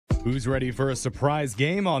Who's ready for a surprise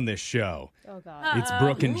game on this show? Oh, God. It's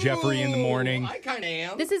Brooke and Jeffrey in the morning. I kind of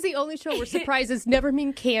am. This is the only show where surprises never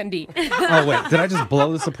mean candy. Oh, wait. Did I just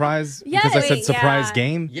blow the surprise? Yes. Because I said Wait, surprise yeah.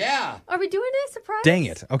 game? Yeah. Are we doing a surprise? Dang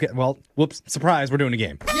it. Okay, well, whoops. Surprise. We're doing a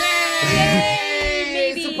game. Yay!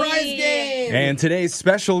 Maybe. Surprise game. And today's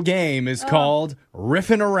special game is called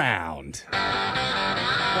Riffin Around.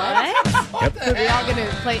 What? Are we all going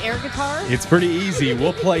to play air guitar? It's pretty easy.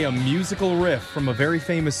 We'll play a musical riff from a very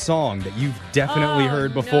famous song that you've definitely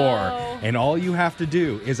heard before. No. And all you have to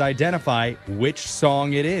do is identify which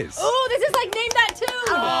song it is. Oh, this is like Name That Tune.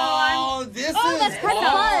 Oh, this is that's kind of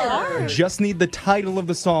hard. Just need the title of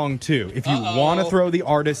the song, too. If you want to throw the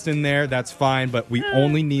artist in there, that's fine, but we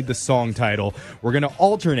only need the song title. We're going to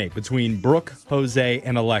alternate between Brooke, Jose,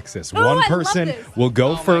 and Alexis. One I love person this. will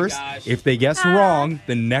go my first. gosh. If they guess wrong,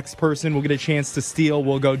 the next person will get a chance to steal.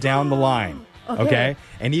 We'll go down the line. Okay?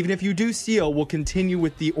 And even if you do steal, we'll continue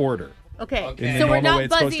with the order. Okay. Okay. In So the we're normal way not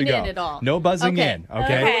it's supposed to buzzing go. in at all. No buzzing Okay. in,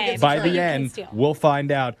 okay? Okay. By So the you can end, steal. we'll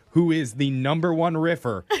find out who is the number one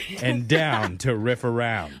riffer and down to riff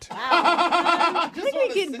around. I think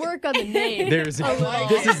we can work on the name. This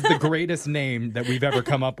is the greatest name that we've ever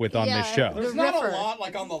come up with on this Yeah. show. There's The not riffer. a lot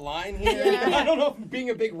like on the line here. I don't know if being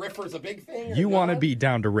a big riffer is a big thing. Or You want to not. be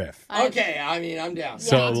down to riff. Okay, I mean, I'm down.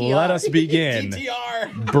 So DTR. let us begin.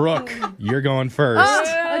 DTR. Brooke, you're going first.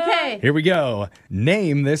 Okay. Here we go.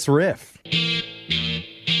 Name this riff.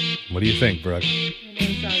 What do you think, Brooke?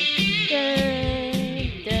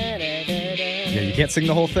 Yeah, you can't sing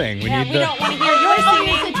the whole thing. We Yeah, need we the. don't want to hear yours Oh,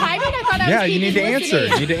 singing. is it timing? I thought I was Yeah, you need to keeping answer.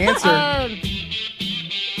 listening. You need to answer.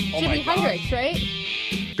 Oh my Jimi gosh. Hendrix,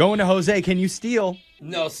 right? Going to Jose. Can you steal?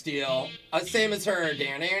 No steal. Same as her.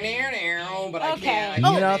 But I Okay. can't.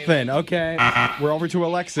 Nothing. Okay. We're over to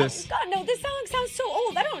Alexis. God, no, this song sounds so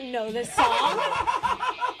old. I don't know this song.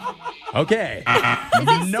 Okay. Is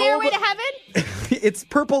it Stairway to Heaven? It's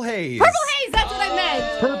Purple Haze. Purple Haze, that's what I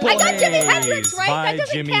meant. Purple I got Jimi Haze Hendrix, right? by That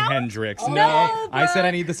doesn't Jimi count? Hendrix. Oh, No, I said I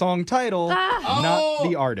Brooke. need the song title, not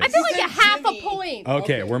the artist. I feel like said a half a Jimmy. point.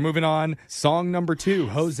 Okay, we're moving on. Song number 2,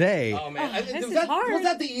 Jose. Oh, man. this was is hard. Was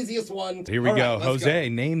that the easiest one? Here we All go. right, let's Jose,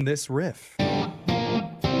 name this riff.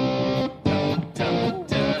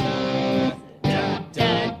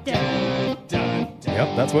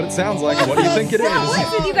 Yep, that's what it sounds like. What do you think it is?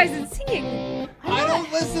 What's with you guys and singing? I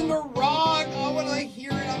don't listen to rock. Oh, when I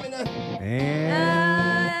hear it, I'm in a...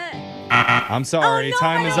 And Uh, I'm sorry, Oh, no,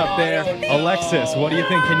 time I is don't up know. there. I don't think- Alexis, what do you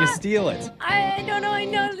think? Can you steal it? I don't know. I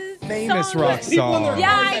know this Famous song. rock People in their song.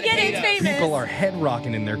 Yeah, cars I that get hate it. It's us. famous. People are head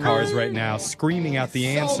rocking in their cars right now, screaming out the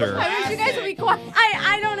answer. I wish you guys would be quiet.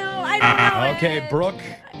 I don't know. I don't know. Okay, it. Brooke,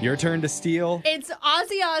 your turn to steal. It's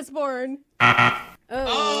Ozzy Osbourne.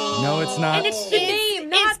 Oh. No, it's not. And it's the name,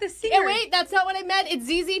 not the singer. Oh, wait, that's not what I meant. It's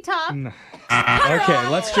ZZ Top. Okay,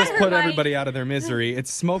 let's just Cut her put right. everybody out of their misery. It's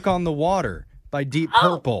Smoke on the Water by Deep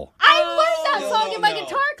Purple. I learned that no, song in my no.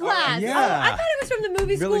 guitar class. Yeah. I thought it was from the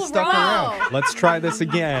movie Really School stuck of Rock. around. Let's try this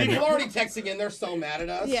People again. are already texting in. They're so mad at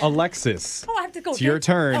us. Yeah. Alexis, Oh, I have to go. it's your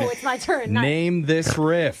turn. Oh, it's my turn. Nice. Name this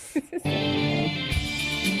riff.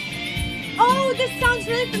 Oh, this sounds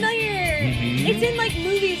really familiar. Mm-hmm. It's in like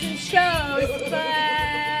movies and shows, but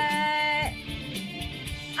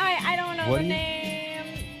I don't know What the do you- name.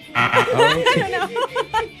 Okay. I don't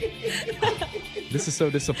know. This is so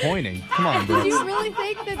disappointing. Come on, Did you Brooke. really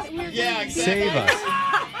think that we were Yeah, gonna exactly. Save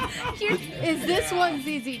us. Is this one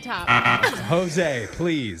ZZ Top? Jose,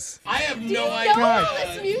 please. I have Do you no know idea. all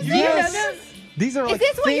this music? Yes. You know this? These are like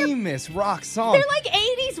this what you're- famous rock songs. They're like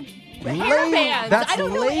 80s hair bands. That's I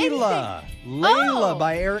don't know Layla. anything. Layla Oh.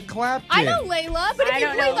 by Eric Clapton. I know Layla, but if I you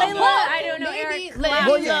don't play know the Layla. hook, I don't know maybe Eric Layla. Clapton.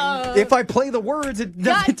 Well, yeah, if I play the words, it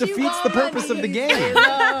defeats the purpose of the game.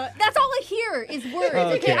 That's all I hear is words.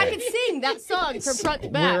 Okay. I can sing that song from front to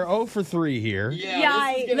back. We're 0 for 3 here.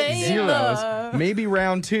 Yeah, this is gonna be Layla. Zeros. Maybe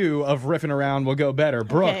round 2 of Riffin' Around will go better.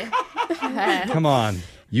 Brooke, Okay. come on.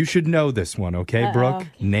 You should know this one, okay, Brooke?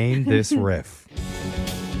 Name this riff.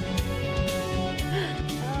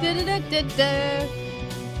 Da-da-da-da-da.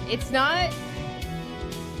 It's not.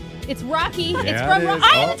 It's Rocky. it's Yeah, from it is.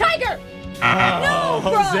 I Am Oh. the Tiger. Oh,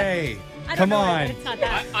 Brooke. Jose. I don't Come know it, on. but it's not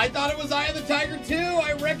that. I thought it was Eye of the Tiger too.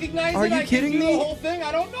 I recognize Are it. you I kidding can do me? The whole thing.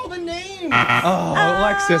 I don't know the name. Oh,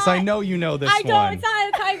 Alexis, I know you know this I don't. one. It's not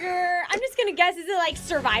a tiger. I'm just gonna guess. Is it like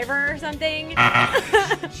Survivor or something?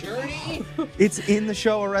 Journey. It's in the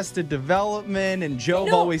show Arrested Development, and Job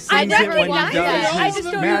No, always I sings it when he recognize does it. I his just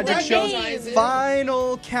don't know magic the shows. name.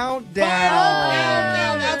 Final Countdown.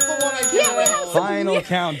 Countdown. That's the one I Yeah, can't we remember. have Final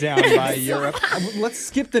Countdown by Europe. Let's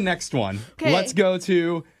skip the next one. Okay. Let's go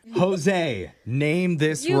to Jose. Name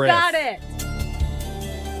this You riff. got it.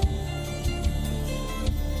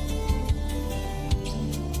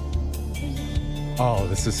 Oh,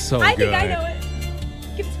 this is so I good. think I know it.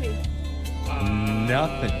 Give it to me.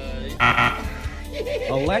 Nothing.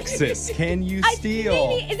 Alexis, can you steal?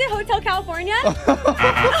 Maybe, is it Hotel California? Oh, no, I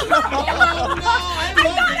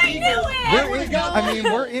thought I knew it.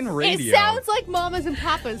 We're in radio. It sounds like Mamas and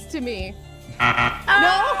Papas to me.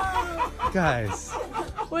 No? Guys,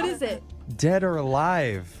 What is it? Dead or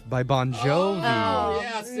Alive by Bon Jovi.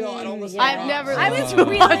 Yeah, still, I don't listen to I've rock. never I was listened to a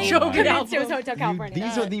really Bon Jovi convinced it was album. Hotel California.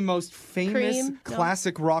 These are the most famous Cream? No.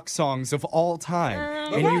 classic rock songs of all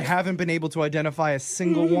time. And you haven't been able to identify a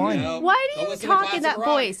single one. No. Why do Don't you listen to talk in classic that rock.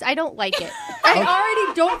 voice? I don't like it. I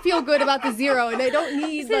already don't feel good about the zero, and I don't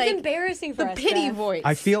need This is like embarrassing for the us. pity Jeff. voice.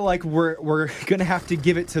 I feel like we're gonna have to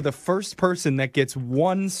give it to the first person that gets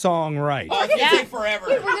one song right. Oh, it's gonna take forever.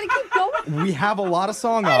 We're gonna keep going. We have a lot of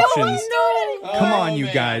song options. No. Come on, you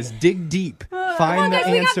man. guys, dig deep. Come Find on, the guys,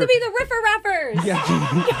 we have answer. to be the Riffer Rappers. Yeah.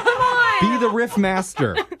 Come on. Be the riff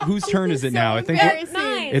master. Whose turn is it now? I think embarrassing.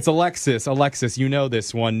 Mine. it's Alexis. Alexis, you know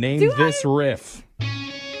this one. Name Do this I? riff. Oh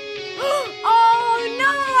no,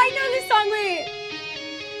 I know this song. Wait.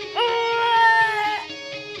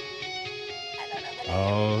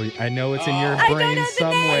 Oh, I know it's in your I don't brain know the I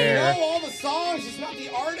somewhere. know all the songs, just not the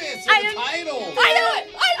artist or I the don't- title. I know it.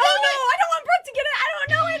 Oh no, I don't want Brooke to get it. I don't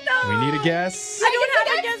know it though. We need a guess. I don't have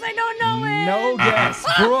a guess. I don't know it. No guess.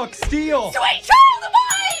 Brooke, steal. Sweet child of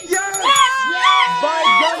mine. Yes! Yeah! By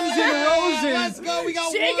Guns N' Roses. Let's go, we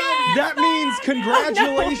got Shake one. it. That means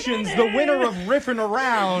congratulations. The winner of Riffin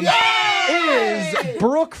Around is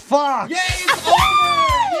Brooke Fox. Yay, it's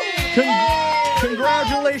over. Yay.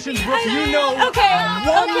 Congratulations, Brooke. You know Okay,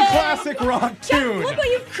 one okay. classic rock tune. Look what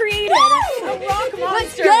you've created. A rock monster.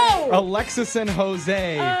 Let's go. Alexis and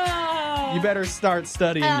Jose, Oh. you better start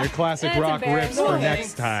studying your classic that's rock riffs for embarrassing.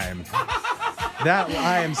 next time.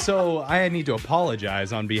 I need to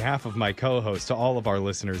apologize on behalf of my co-host to all of our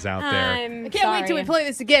listeners out there. I'm I can't wait till we sorry. play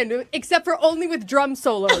this again, except for only with drum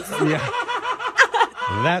solos. Yeah.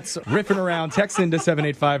 That's Riffin' Around. Text into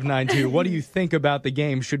 78592. What do you think about the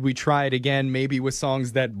game? Should we try it again, maybe with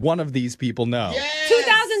songs that one of these people know? Yes.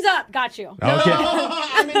 2000s up. Got you. Okay.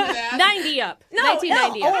 I'm into that. 90 up. No,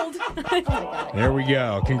 1990 up. old. There we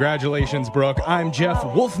go. Congratulations, Brooke. I'm Jeff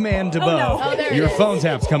Wolfman DeBoe. no. Oh, there it Your is. phone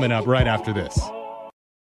tap's coming up right after this.